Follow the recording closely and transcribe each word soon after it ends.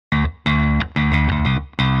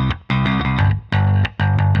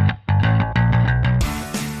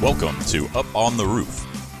Welcome to Up on the Roof,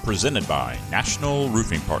 presented by National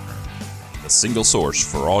Roofing Partner, the single source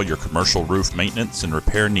for all your commercial roof maintenance and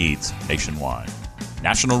repair needs nationwide.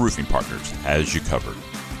 National Roofing Partners has you covered.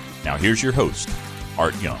 Now here's your host,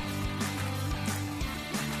 Art Young.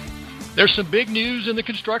 There's some big news in the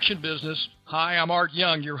construction business. Hi, I'm Art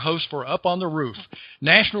Young, your host for Up on the Roof.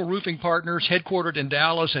 National Roofing Partners, headquartered in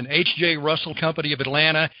Dallas, and H.J. Russell Company of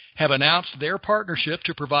Atlanta have announced their partnership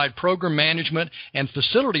to provide program management and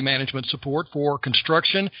facility management support for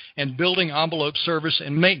construction and building envelope service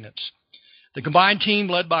and maintenance. The combined team,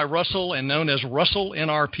 led by Russell and known as Russell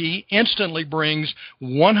NRP, instantly brings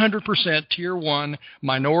 100% Tier 1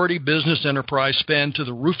 minority business enterprise spend to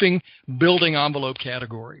the roofing building envelope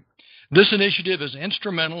category. This initiative is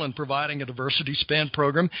instrumental in providing a diversity spend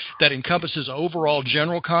program that encompasses overall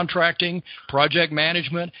general contracting, project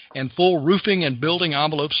management, and full roofing and building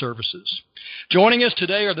envelope services. Joining us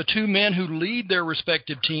today are the two men who lead their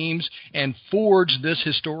respective teams and forge this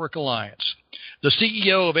historic alliance. The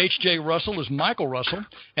CEO of H.J. Russell is Michael Russell,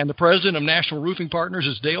 and the president of National Roofing Partners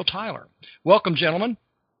is Dale Tyler. Welcome, gentlemen.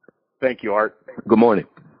 Thank you, Art. Good morning.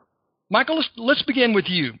 Michael, let's begin with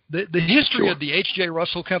you. The history Sure. of the H.J.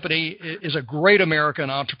 Russell Company is a great American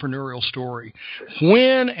entrepreneurial story.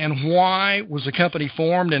 When and why was the company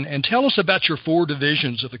formed, and tell us about your four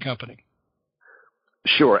divisions of the company.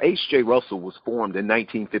 Sure. H.J. Russell was formed in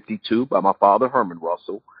 1952 by my father, Herman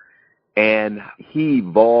Russell, and he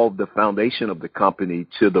evolved the foundation of the company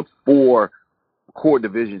to the four core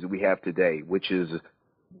divisions we have today, which is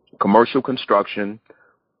commercial construction,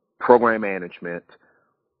 program management,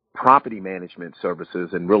 property management services,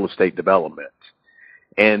 and real estate development.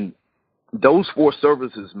 And those four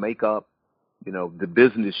services make up, the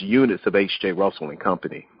business units of H.J. Russell and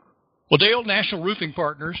Company. Well, Dale, National Roofing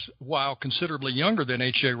Partners, while considerably younger than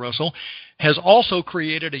H.J. Russell, has also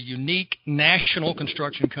created a unique national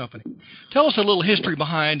construction company. Tell us a little history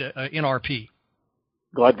behind NRP.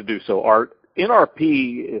 Glad to do so, Art.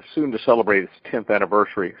 NRP is soon to celebrate its 10th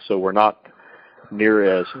anniversary, so we're not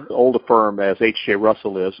near as old a firm as H.J.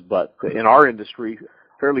 Russell is, but in our industry,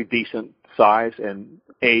 fairly decent size and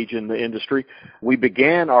age in the industry. We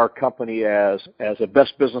began our company as a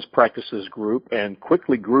best business practices group and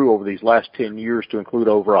quickly grew over these last 10 years to include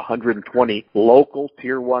over 120 local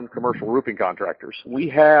Tier 1 commercial roofing contractors. We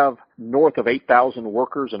have north of 8,000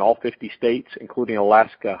 workers in all 50 states, including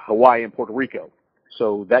Alaska, Hawaii, and Puerto Rico.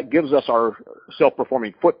 So that gives us our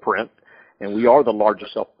self-performing footprint, and we are the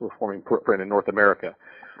largest self-performing footprint in North America.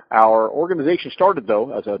 Our organization started,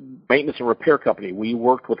 though, as a maintenance and repair company. We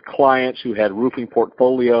worked with clients who had roofing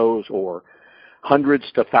portfolios or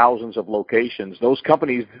hundreds to thousands of locations. Those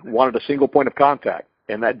companies wanted a single point of contact,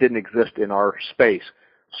 and that didn't exist in our space.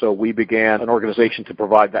 So we began an organization to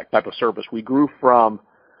provide that type of service. We grew from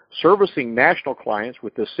servicing national clients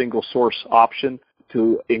with this single source option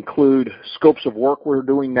to include scopes of work we're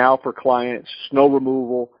doing now for clients, snow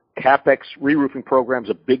removal, CapEx re-roofing programs,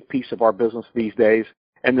 a big piece of our business these days.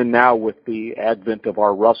 And then now with the advent of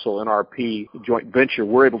our Russell NRP joint venture,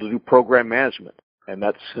 we're able to do program management. And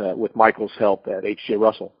that's with Michael's help at H.J.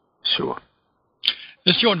 Russell. Sure.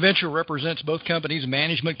 This joint venture represents both companies'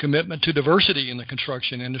 management commitment to diversity in the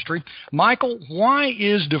construction industry. Michael, why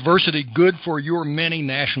is diversity good for your many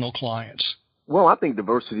national clients? Well, I think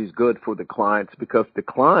diversity is good for the clients because the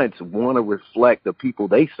clients want to reflect the people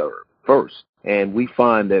they serve first. And we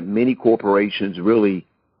find that many corporations really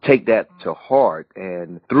take that to heart.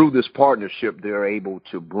 And through this partnership, they're able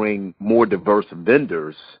to bring more diverse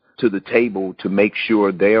vendors to the table to make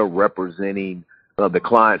sure they're representing the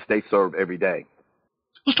clients they serve every day.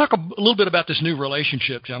 Let's talk a little bit about this new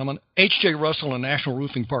relationship, gentlemen. H.J. Russell and National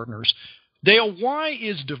Roofing Partners. Dale, why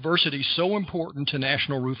is diversity so important to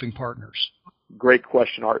National Roofing Partners? Great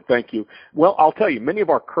question, Art. Thank you. Well, I'll tell you, many of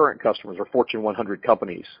our current customers are Fortune 100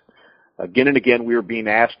 companies. Again and again, we are being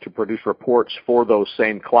asked to produce reports for those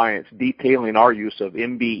same clients detailing our use of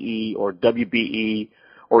MBE or WBE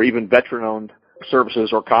or even veteran-owned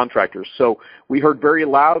services or contractors. So we heard very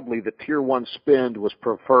loudly that Tier 1 spend was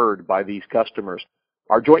preferred by these customers.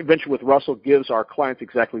 Our joint venture with Russell gives our clients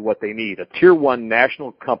exactly what they need, a Tier 1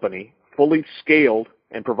 national company, fully scaled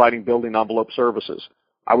and providing building envelope services.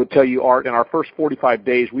 I would tell you, Art, in our first 45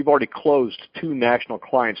 days, we've already closed 2 national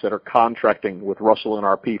clients that are contracting with Russell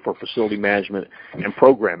NRP for facility management and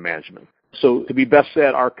program management. So to be best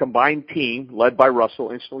said, our combined team, led by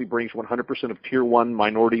Russell, instantly brings 100% of Tier 1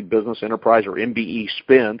 minority business enterprise or MBE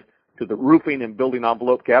spend to the roofing and building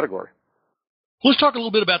envelope category. Let's talk a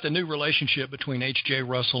little bit about the new relationship between H.J.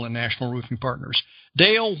 Russell and National Roofing Partners.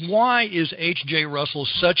 Dale, why is H.J. Russell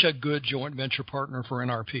such a good joint venture partner for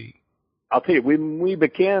NRP? I'll tell you, when we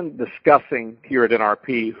began discussing here at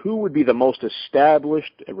NRP who would be the most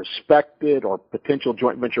established, respected, or potential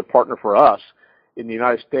joint venture partner for us in the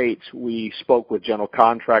United States, we spoke with general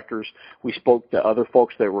contractors. We spoke to other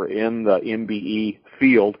folks that were in the MBE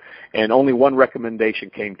field, and only one recommendation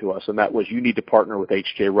came to us, and that was you need to partner with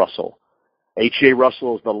H.J. Russell. H.J.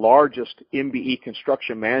 Russell is the largest MBE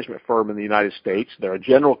construction management firm in the United States. They're a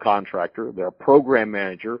general contractor. They're a program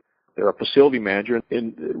manager. They're a facility manager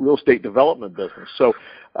in the real estate development business. So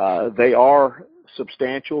they are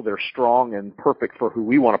substantial. They're strong and perfect for who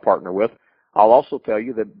we want to partner with. I'll also tell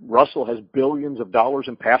you that Russell has billions of dollars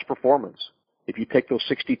in past performance. If you take those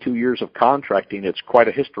 62 years of contracting, it's quite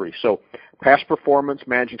a history. So past performance,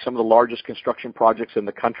 managing some of the largest construction projects in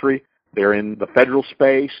the country. They're in the federal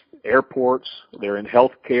space, airports. They're in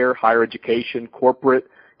healthcare, higher education, corporate,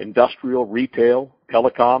 industrial, retail,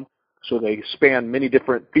 telecom. So they span many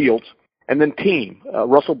different fields. And then team.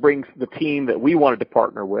 Russell brings the team that we wanted to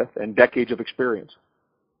partner with and decades of experience.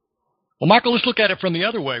 Well, Michael, let's look at it from the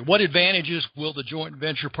other way. What advantages will the joint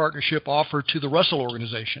venture partnership offer to the Russell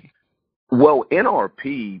organization? Well,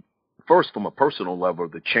 NRP, first from a personal level,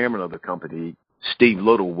 the chairman of the company, Steve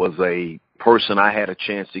Little, was a person I had a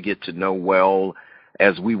chance to get to know well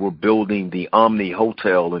as we were building the Omni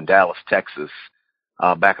Hotel in Dallas, Texas,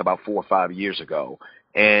 back about 4 or 5 years ago.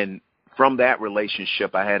 And from that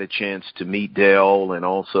relationship, I had a chance to meet Dale and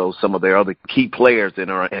also some of their other key players in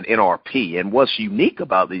NRP. And what's unique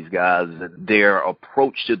about these guys, their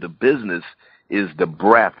approach to the business is the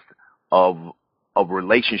breadth of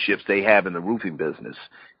relationships they have in the roofing business.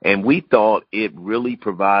 And we thought it really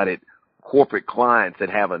provided corporate clients that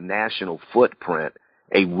have a national footprint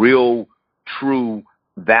a real, true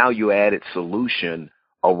value-added solution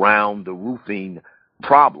around the roofing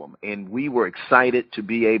problem. And we were excited to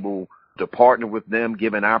be able to partner with them,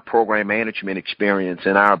 given our program management experience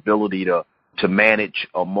and our ability to manage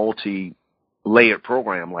a multi-layered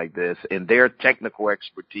program like this, and their technical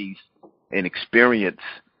expertise and experience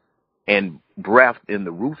and breadth in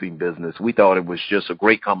the roofing business. We thought it was just a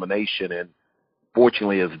great combination. And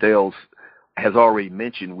fortunately, as Dale has already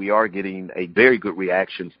mentioned, we are getting a very good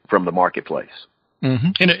reaction from the marketplace. Mm-hmm.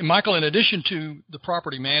 And Michael, in addition to the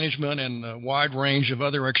property management and a wide range of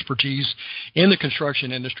other expertise in the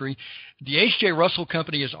construction industry, the H.J. Russell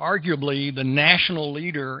Company is arguably the national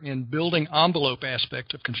leader in building envelope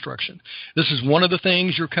aspect of construction. This is one of the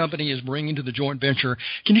things your company is bringing to the joint venture.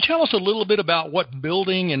 Can you tell us a little bit about what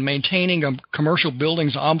building and maintaining a commercial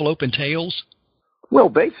building's envelope entails? Well,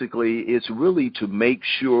 basically, it's really to make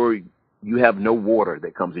sure you have no water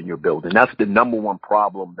that comes in your building. That's the number one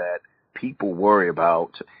problem that people worry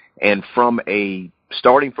about. And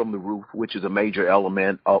starting from the roof, which is a major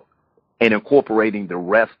element of, and incorporating the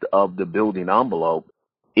rest of the building envelope,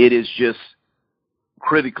 it is just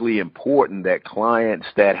critically important that clients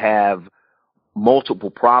that have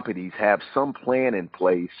multiple properties have some plan in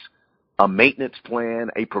place, a maintenance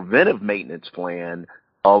plan, a preventive maintenance plan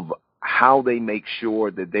of how they make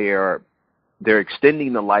sure that they're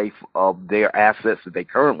extending the life of their assets that they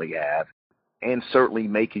currently have, and certainly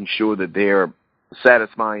making sure that they're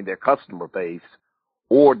satisfying their customer base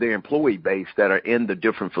or their employee base that are in the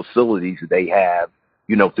different facilities that they have,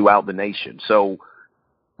 throughout the nation. So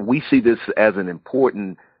we see this as an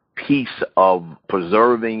important piece of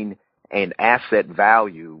preserving an asset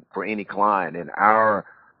value for any client, and our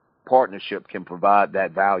partnership can provide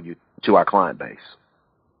that value to our client base.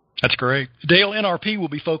 That's great. Dale, NRP will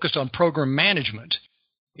be focused on program management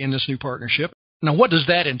in this new partnership. Now, what does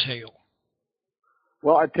that entail?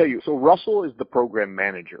 Well, I tell you, so Russell is the program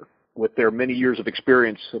manager. With their many years of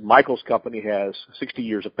experience, Michael's company has 60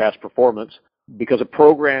 years of past performance. Because a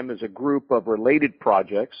program is a group of related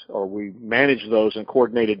projects, or we manage those in a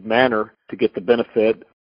coordinated manner to get the benefit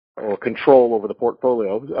or control over the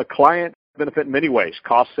portfolio. A client benefit in many ways: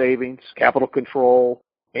 cost savings, capital control,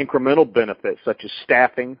 incremental benefits such as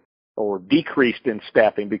staffing or decreased in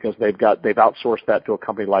staffing because they've outsourced that to a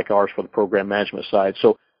company like ours for the program management side.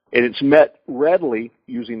 So it's met readily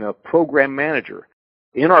using a program manager.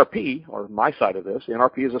 NRP, or my side of this,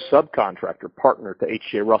 NRP is a subcontractor partner to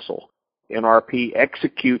H.J. Russell. NRP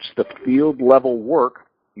executes the field-level work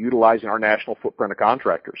utilizing our national footprint of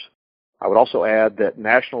contractors. I would also add that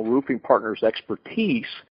National Roofing Partners' expertise,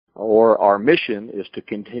 or our mission, is to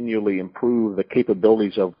continually improve the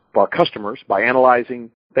capabilities of our customers by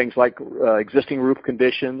analyzing things like existing roof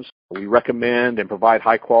conditions. We recommend and provide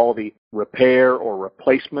high-quality repair or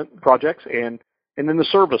replacement projects. And then the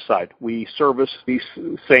service side. We service these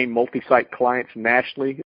same multi-site clients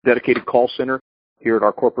nationally, dedicated call center here at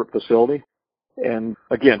our corporate facility. And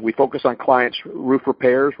again, we focus on clients' roof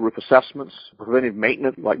repairs, roof assessments, preventive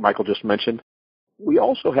maintenance, like Michael just mentioned. We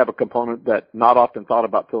also have a component that not often thought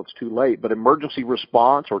about till it's too late, but emergency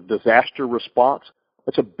response or disaster response.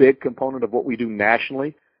 That's a big component of what we do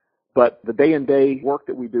nationally. But the day-in-day work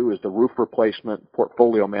that we do is the roof replacement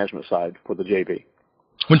portfolio management side for the JV.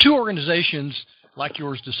 When two organizations like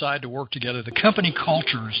yours decide to work together, the company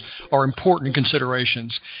cultures are important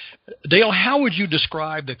considerations. Dale, how would you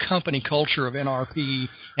describe the company culture of NRP,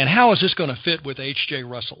 and how is this going to fit with H.J.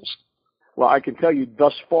 Russell's? Well, I can tell you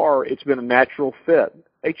thus far it's been a natural fit.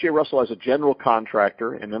 H.J. Russell as a general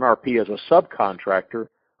contractor and NRP as a subcontractor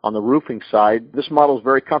on the roofing side, this model is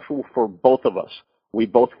very comfortable for both of us. We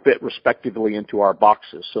both fit respectively into our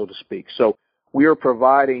boxes, so to speak. So we are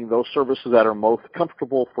providing those services that are most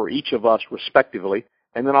comfortable for each of us respectively.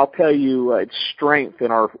 And then I'll tell you its strength in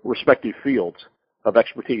our respective fields of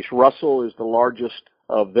expertise. Russell is the largest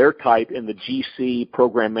of their type in the GC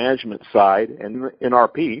program management side, and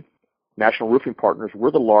NRP, National Roofing Partners,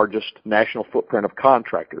 we're the largest national footprint of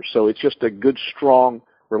contractors. So it's just a good, strong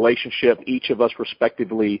relationship, each of us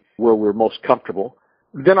respectively where we're most comfortable.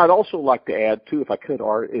 Then I'd also like to add, too, if I could,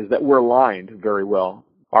 Art, is that we're aligned very well.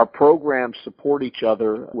 Our programs support each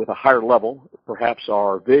other with a higher level. Perhaps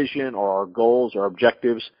our vision or our goals or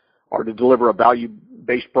objectives are to deliver a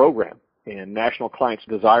value-based program, and national clients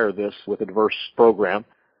desire this with a diverse program.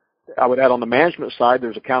 I would add on the management side,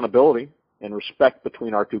 there's accountability and respect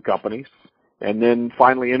between our two companies. And then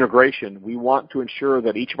finally, integration. We want to ensure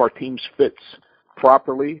that each of our teams fits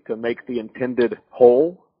properly to make the intended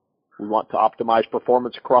whole. We want to optimize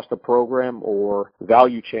performance across the program or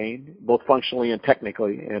value chain, both functionally and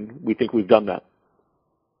technically, and we think we've done that.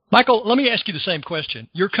 Michael, let me ask you the same question.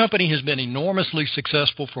 Your company has been enormously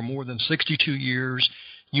successful for more than 62 years.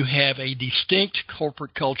 You have a distinct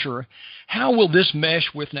corporate culture. How will this mesh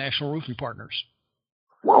with National Roofing Partners?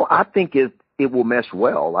 Well, I think it will mesh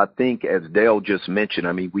well. I think, as Dale just mentioned,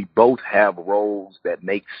 I mean, we both have roles that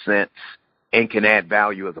make sense and can add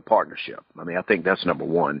value as a partnership. I mean, I think that's number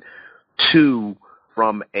one. Two,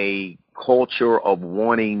 from a culture of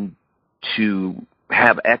wanting to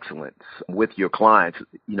have excellence with your clients,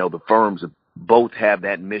 you know, the firms both have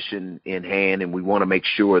that mission in hand, and we want to make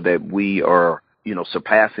sure that we are, you know,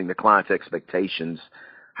 surpassing the client's expectations.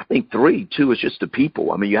 I think three, too, is just the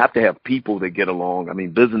people. I mean, you have to have people that get along. I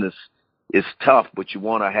mean, business is tough, but you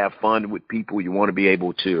want to have fun with people. You want to be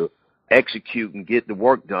able to execute and get the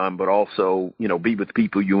work done, but also, you know, be with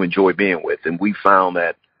people you enjoy being with. And we found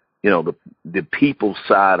that, you know, the people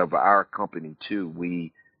side of our company, too,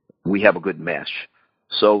 we have a good mesh.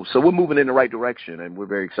 So we're moving in the right direction, and we're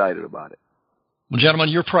very excited about it. Well, gentlemen,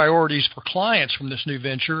 your priorities for clients from this new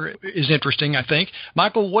venture is interesting, I think.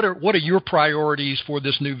 Michael, what are your priorities for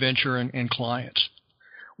this new venture and clients?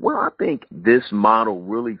 Well, I think this model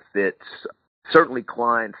really fits certainly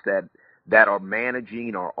clients that are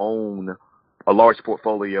managing or own a large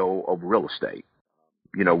portfolio of real estate.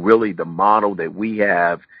 You know, really the model that we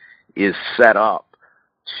have is set up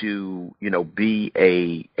to, you know, be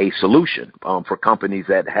a solution for companies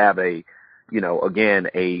that have a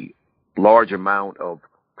large amount of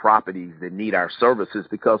properties that need our services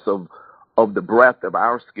because of the breadth of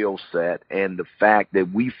our skill set and the fact that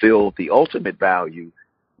we feel the ultimate value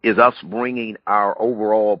is us bringing our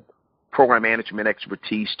overall program management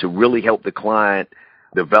expertise to really help the client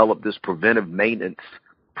develop this preventive maintenance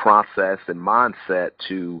process and mindset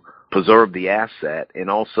to preserve the asset, and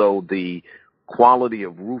also the quality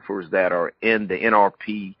of roofers that are in the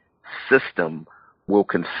NRP system will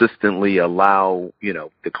consistently allow, you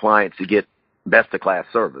know, the client to get best-of-class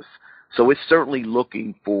service. So it's certainly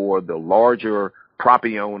looking for the larger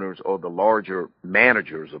property owners or the larger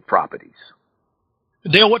managers of properties.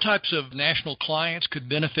 Dale, what types of national clients could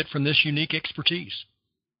benefit from this unique expertise?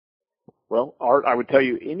 Well, Art, I would tell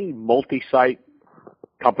you any multi-site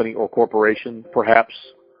company or corporation, perhaps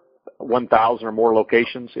 1,000 or more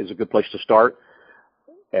locations is a good place to start.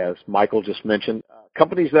 As Michael just mentioned,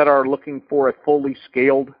 companies that are looking for a fully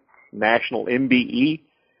scaled national MBE,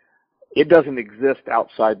 it doesn't exist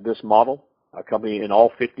outside this model. A company in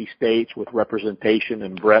all 50 states with representation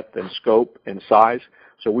and breadth and scope and size.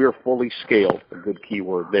 So we are fully scaled, a good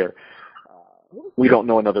keyword there. We don't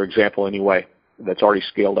know another example anyway that's already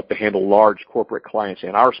scaled up to handle large corporate clients in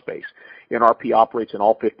our space. NRP operates in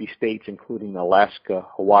all 50 states, including Alaska,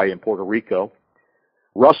 Hawaii, and Puerto Rico.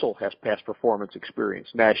 Russell has past performance experience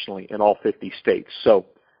nationally in all 50 states. So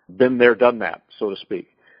been there, done that, so to speak.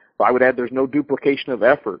 But I would add there's no duplication of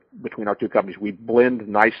effort between our two companies. We blend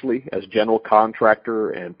nicely as general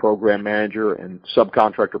contractor and program manager and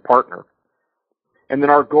subcontractor partner. And then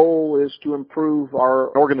our goal is to improve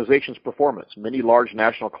our organization's performance. Many large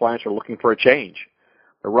national clients are looking for a change.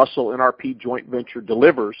 The Russell NRP joint venture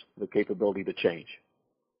delivers the capability to change.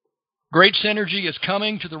 Great synergy is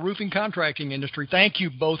coming to the roofing contracting industry. Thank you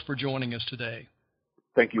both for joining us today.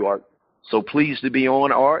 Thank you, Art. So pleased to be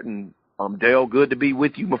on, Art, and Dale, good to be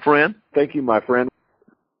with you, my friend. Thank you, my friend.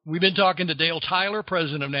 We've been talking to Dale Tyler,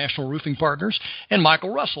 president of National Roofing Partners, and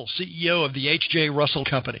Michael Russell, CEO of the H.J. Russell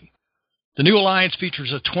Company. The new alliance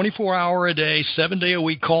features a 24-hour-a-day,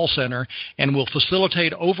 7-day-a-week call center and will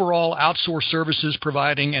facilitate overall outsourced services,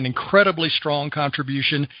 providing an incredibly strong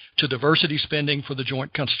contribution to diversity spending for the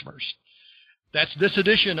joint customers. That's this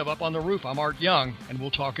edition of Up on the Roof. I'm Art Young, and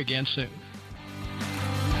we'll talk again soon.